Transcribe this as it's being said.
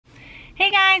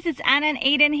guys, it's Anna and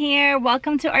Aiden here.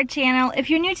 Welcome to our channel. If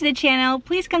you're new to the channel,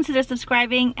 please consider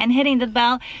subscribing and hitting the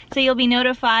bell so you'll be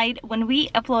notified when we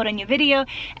upload a new video.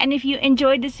 And if you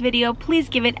enjoyed this video, please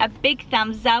give it a big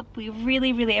thumbs up. We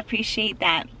really appreciate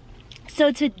that.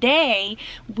 So today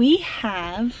we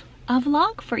have a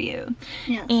vlog for you.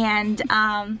 Yes. And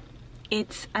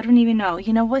it's, I don't even know.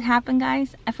 You know what happened,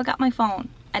 guys? I forgot my phone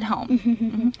at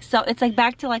home. So it's like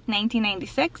back to like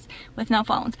 1996 with no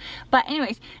phones. But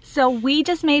anyways, so we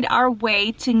just made our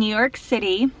way to New York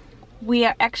City. We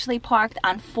are actually parked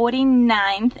on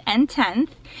 49th and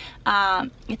 10th.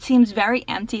 It seems very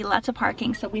empty, lots of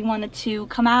parking, so we wanted to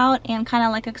come out and kind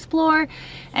of like explore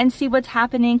and see what's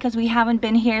happening, because we haven't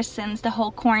been here since the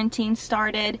whole quarantine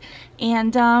started,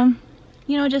 and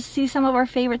you know, just see some of our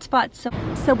favorite spots.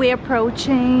 So we're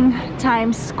approaching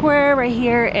Times Square. Right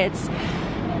here it's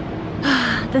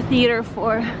the theater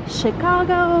for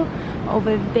Chicago.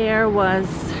 Over there was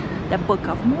the Book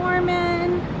of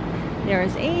Mormon.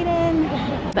 There's Aiden.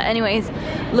 But anyways,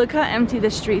 look how empty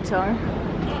the streets are.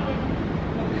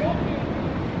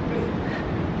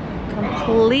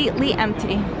 Completely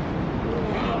empty.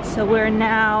 So we're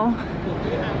now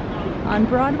on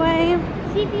Broadway.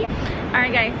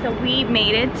 Alright guys, so we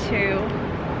made it to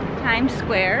Times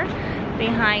Square.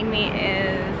 Behind me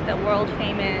is the world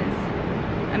famous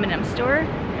M&M store,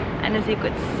 and as you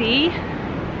could see,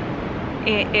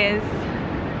 it's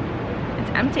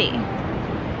empty.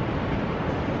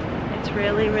 It's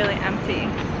really empty.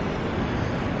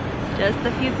 Just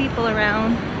a few people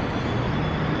around.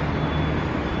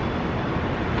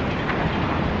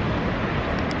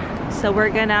 So we're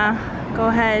gonna go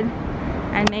ahead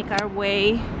and make our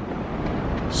way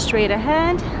straight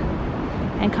ahead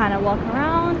and kind of walk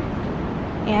around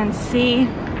and see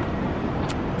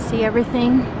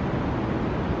everything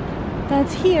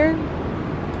that's here.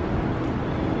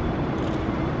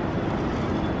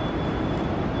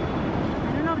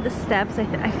 I don't know if the steps,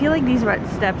 I feel like these red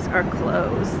steps are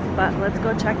closed, but let's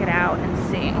go check it out and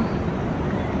see.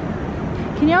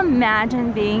 Can you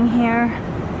imagine being here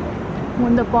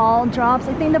when the ball drops?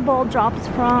 I think the ball drops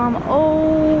from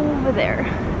over there.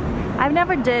 I've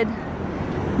never did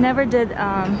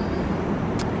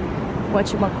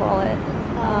whatchamacallit,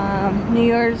 New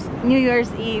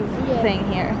Year's Eve thing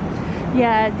here.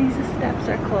 Yeah, these steps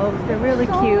are closed. They're really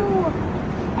cute.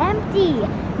 Empty.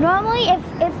 Normally, if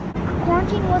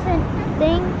quarantine wasn't a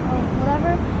thing or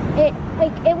whatever,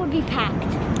 it would be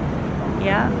packed.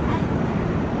 Yeah.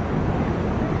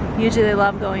 Usually they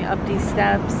love going up these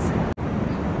steps.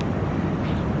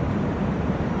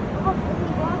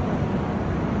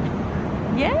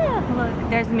 Yeah, look,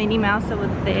 there's Minnie Mouse over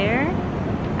there,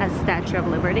 a Statue of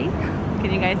Liberty.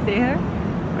 Can you guys see her?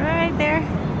 Right there.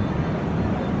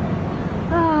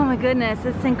 Oh my goodness,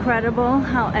 it's incredible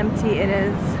how empty it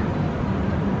is.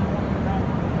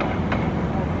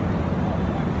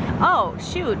 Oh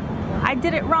shoot, I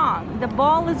did it wrong. The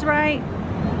ball is right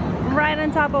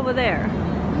on top over there.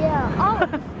 Yeah. Oh,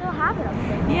 they still have it up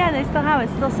there. Yeah, they still have it.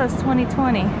 It still says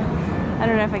 2020. I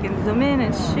don't know if I can zoom in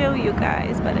and show you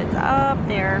guys, but it's up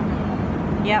there.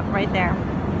 Yep, right there.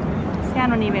 See, I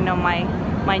don't even know my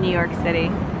New York City.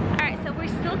 Alright, so we're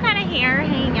still kind of here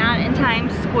hanging out in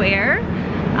Times Square.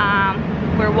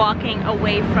 We're walking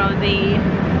away from the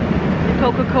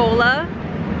Coca-Cola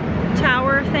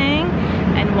tower thing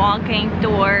and walking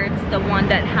towards the one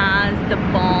that has the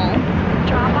ball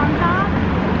drop on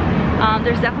top.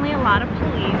 There's definitely a lot of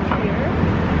police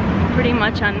here. Pretty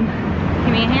much on,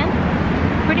 give me a hand?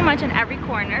 Pretty much on every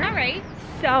corner. Alright,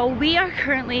 so we are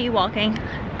currently walking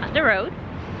on the road.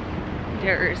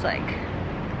 There's like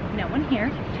no one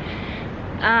here.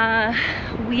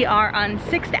 We are on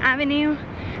 6th Avenue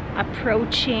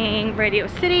approaching Radio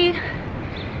City,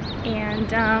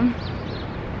 and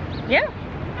yeah,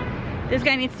 this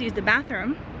guy needs to use the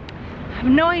bathroom. I have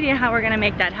no idea how we're gonna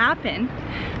make that happen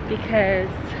because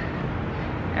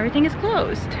everything is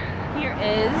closed. Here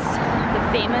is the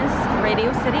famous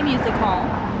Radio City Music Hall,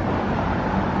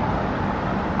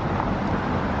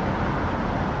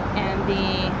 and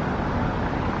the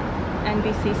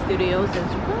NBC Studios is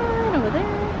right over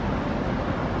there.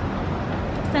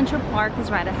 Central Park is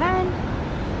right ahead.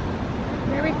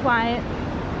 Very quiet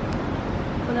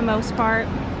for the most part.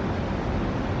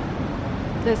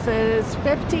 This is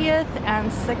 50th and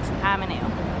 6th Avenue.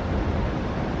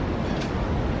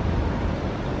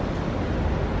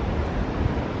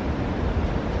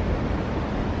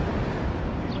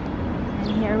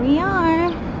 And here we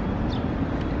are.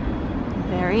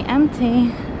 Very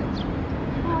empty.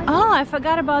 Oh, I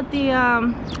forgot about the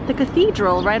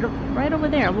cathedral right over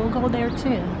there. We'll go there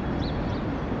too.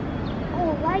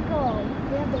 Oh, Lego.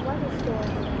 We have the Lego store.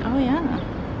 Oh yeah.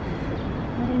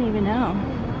 even know.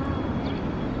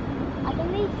 I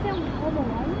think they filmed Home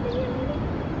Alone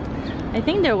video. I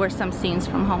think there were some scenes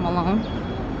from Home Alone.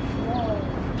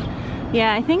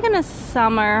 Yeah, I think in the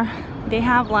summer they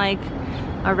have like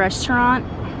a restaurant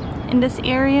in this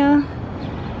area,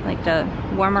 like the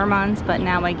warmer months, but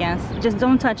now I guess just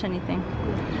don't touch anything.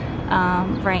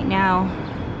 Right now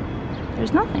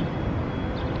there's nothing.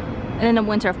 And in the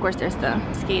winter, of course, there's the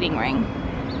skating ring.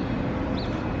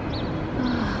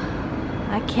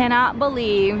 I cannot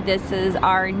believe this is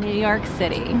our New York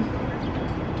City.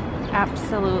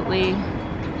 Absolutely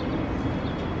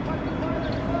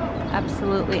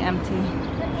empty.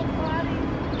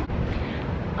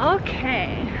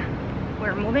 Okay,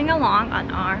 we're moving along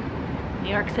on our New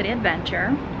York City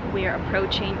adventure. We are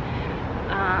approaching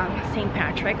St.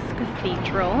 Patrick's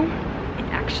Cathedral. It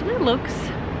actually looks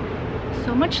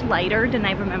so much lighter than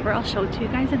I remember. I'll show it to you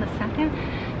guys in a second,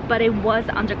 but it was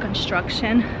under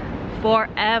construction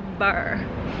forever.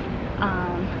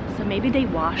 So maybe they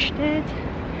washed it,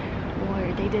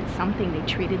 or they did something, they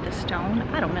treated the stone,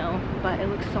 I don't know, but it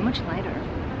looks so much lighter.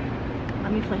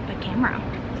 Let me flip the camera.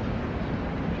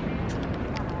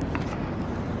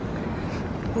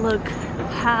 Look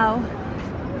how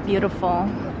beautiful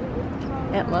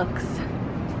it looks.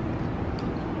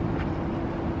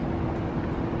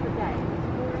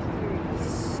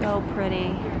 So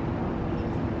pretty.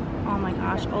 Oh my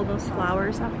gosh, all those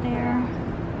flowers up there.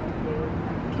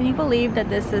 Can you believe that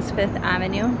this is 5th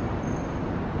Avenue?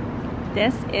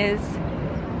 This is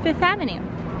 5th Avenue.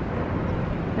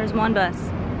 There's one bus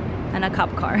and a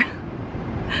cop car.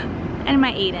 And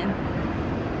my Aiden.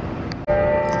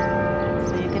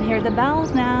 So you can hear the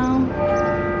bells now.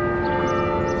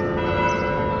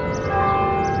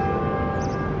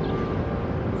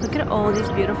 Look at all these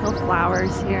beautiful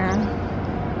flowers here.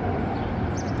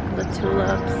 The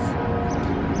tulips,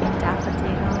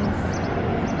 daffodils,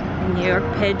 New York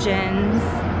pigeons.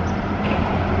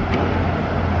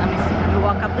 Let me see, let me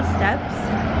walk up the steps.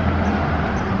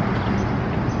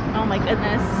 Oh my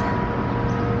goodness,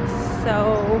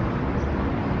 so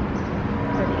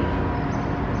pretty.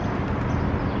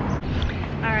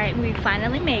 All right, we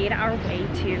finally made our way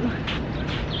to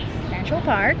Central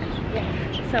Park.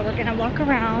 So we're gonna walk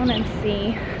around and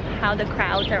see how the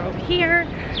crowds are over here,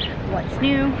 what's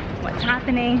new, what's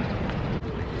happening.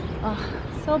 Oh,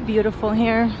 so beautiful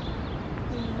here.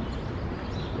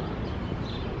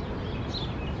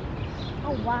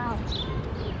 Oh wow.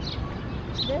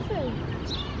 This is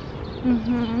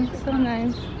So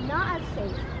nice. not as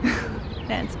safe.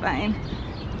 That's fine.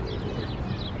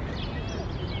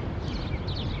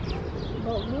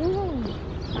 But ooh,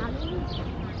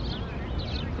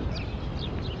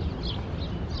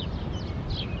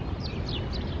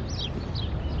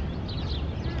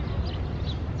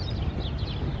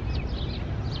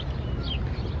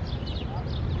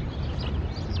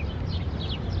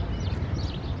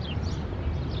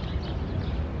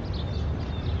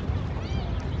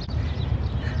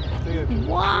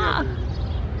 Wow.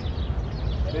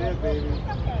 Yeah, baby.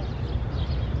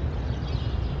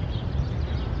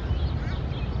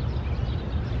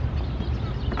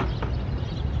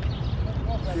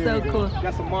 So cool.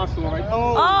 Got some monster right.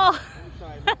 Oh. Oh.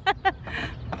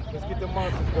 Let's get the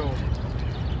monsters going.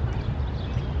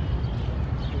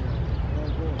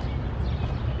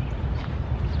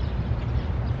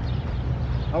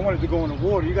 I wanted to go in the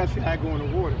water. You guys see how I go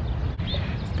in the water.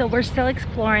 So we're still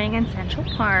exploring in Central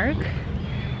Park.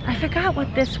 I forgot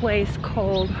what this way is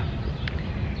called.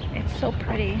 It's so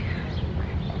pretty.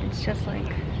 It's just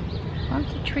like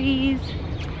lots of trees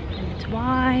and it's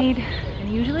wide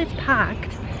and usually it's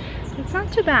packed. It's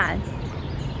not too bad.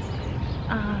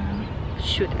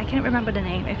 Shoot, I can't remember the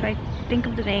name. If I think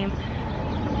of the name,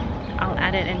 I'll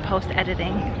add it in post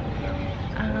editing.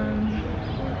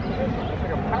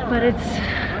 But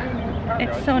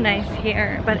it's so nice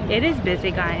here, but it is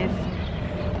busy, guys.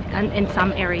 And in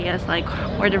some areas, like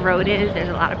where the road is, there's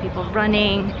a lot of people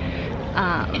running.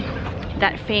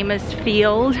 That famous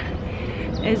field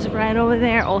is right over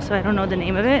there. Also, I don't know the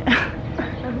name of it.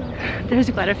 There's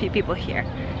quite a few people here.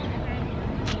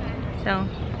 So,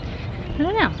 I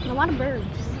don't know. a lot of birds.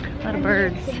 A lot of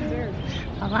birds.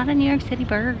 A lot of New York City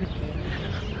birds.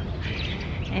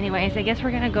 Anyways, I guess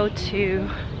we're gonna go to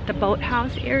the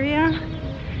boathouse area.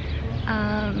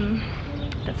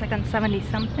 That's like on 70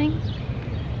 something.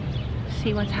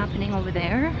 See what's happening over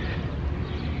there.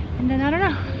 And then I don't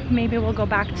know, maybe we'll go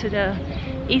back to the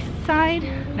east side,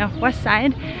 no, west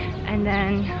side, and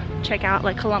then check out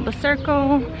like Columbus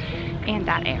Circle and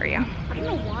that area. I don't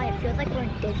know why, it feels like we're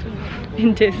in Disney.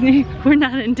 In Disney? We're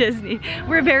not in Disney.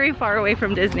 We're very far away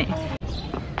from Disney.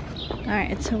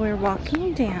 Alright, so we're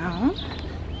walking down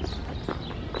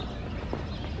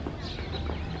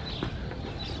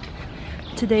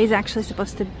Today's actually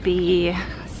supposed to be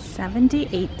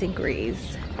 78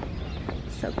 degrees.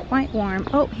 So quite warm.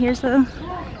 Oh, here's a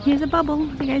bubble.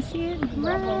 Do you guys see it?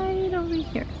 Right over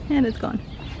here. And it's gone.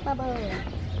 Bubble.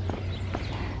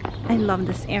 I love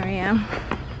this area.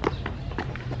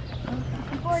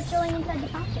 People are chilling inside the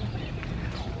fountain.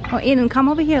 Oh, Aiden, come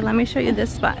over here. Let me show you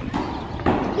this spot.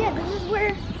 Yeah, this is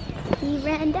where he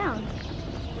ran down.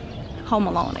 Home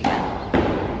Alone again.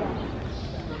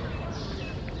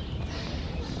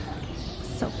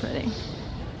 So pretty.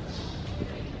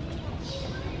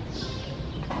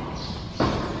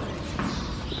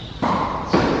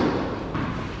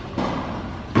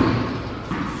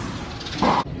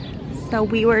 So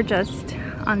we were just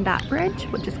on that bridge,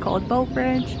 which is called Boat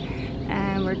Bridge,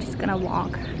 and we're just gonna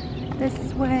walk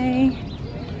this way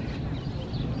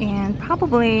and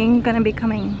probably gonna be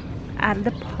coming out of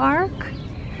the park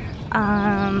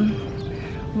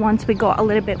once we go a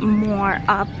little bit more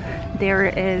up. There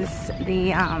is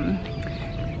the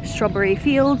strawberry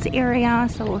fields area,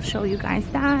 so we'll show you guys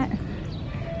that.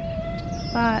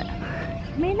 But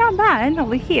I mean, not bad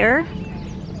over here.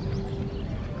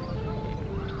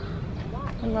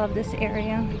 I love this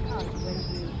area.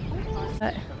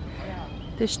 But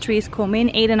this tree is cool. Me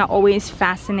and Aiden are always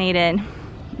fascinated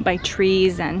by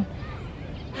trees and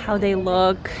how they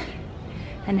look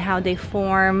and how they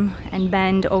form and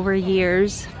bend over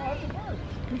years.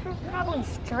 This is probably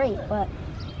straight, but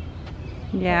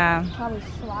yeah, probably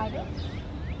sliding.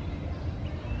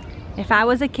 If I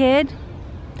was a kid,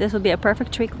 this would be a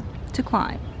perfect tree to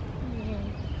climb.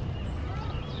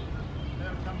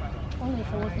 Only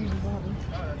if it wasn't in water.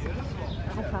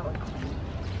 I probably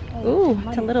could. Ooh,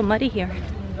 it's a little muddy here.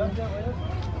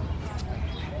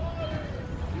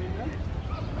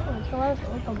 So like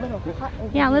a little hut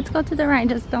over Yeah, let's go to the right.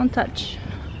 Just don't touch.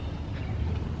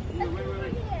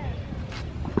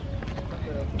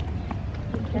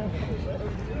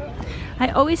 I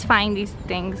always find these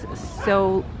things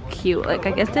so cute. Like,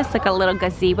 I guess there's like a little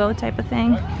gazebo type of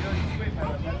thing.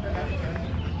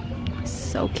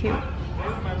 So cute.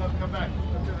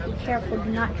 Be careful, do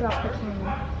not drop the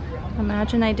camera.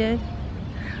 Imagine I did.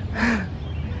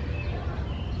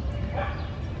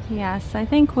 Yes, I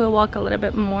think we'll walk a little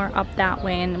bit more up that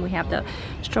way, and we have the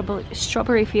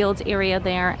strawberry fields area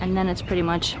there, and then it's pretty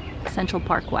much Central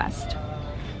Park West.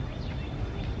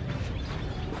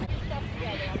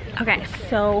 Okay,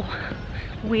 so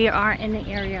we are in the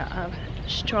area of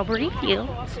strawberry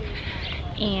fields,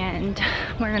 and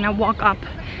we're gonna walk up.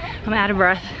 I'm out of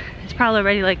breath. It's probably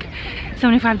already like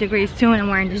 75 degrees too, and I'm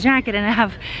wearing the jacket, and I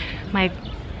have my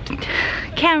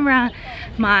camera,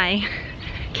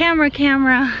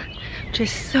 camera,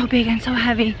 just so big and so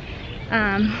heavy.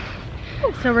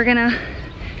 So we're gonna,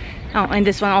 oh, and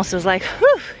this one also is like,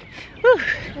 whew, whew.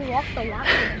 We walked a lot.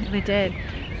 We did.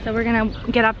 So we're gonna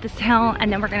get up this hill,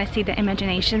 and then we're gonna see the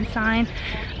Imagination sign.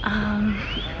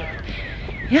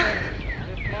 Yeah.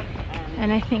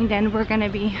 And I think then we're gonna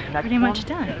be pretty much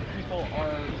done.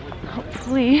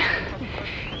 Hopefully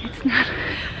it's not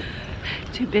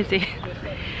too busy,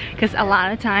 because a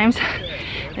lot of times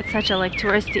it's such a like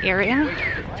touristy area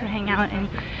to hang out in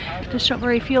the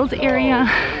strawberry fields area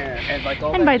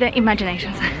and by the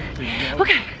Imagination sign.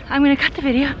 Okay, I'm gonna cut the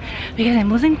video because I'm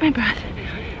losing my breath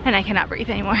and I cannot breathe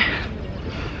anymore.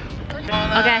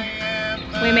 Okay,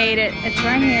 we made it. It's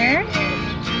right here.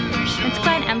 It's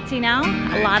quite empty now.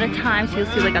 A lot of times you'll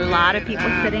see like a lot of people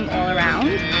sitting all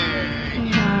around.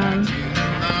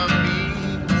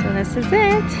 So this is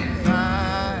it.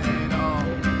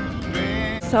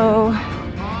 So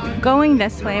going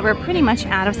this way, we're pretty much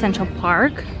out of Central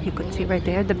Park. You could see right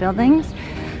there the buildings.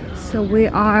 So we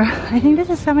are, I think this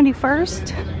is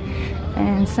 71st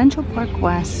and Central Park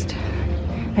West.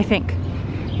 I think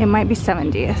it might be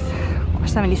 70th or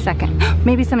 72nd,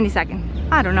 maybe 72nd.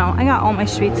 I don't know. I got all my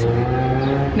streets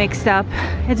mixed up.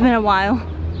 It's been a while.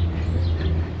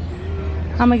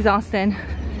 I'm exhausted.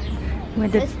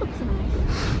 With This looks nice.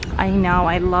 I know,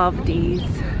 I love these.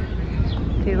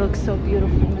 They look so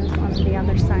beautiful. There's one on the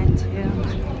other side too.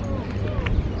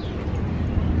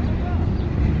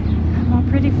 More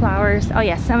pretty flowers. Oh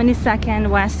yeah, 72nd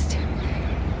West,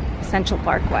 Central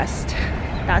Park West.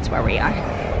 That's where we are.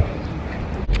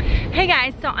 Hey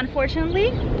guys, so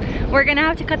unfortunately, we're gonna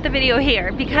have to cut the video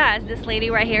here because this lady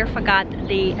right here forgot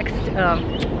the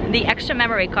extra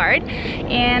memory card,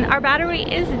 and our battery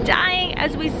is dying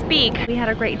as we speak. We had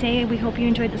a great day. We hope you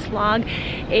enjoyed this vlog.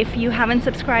 If you haven't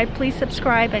subscribed, please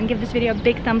subscribe and give this video a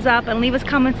big thumbs up, and leave us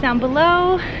comments down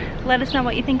below. Let us know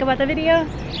what you think about the video,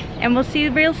 and we'll see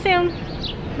you real soon.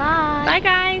 Bye. Bye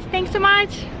guys, thanks so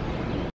much.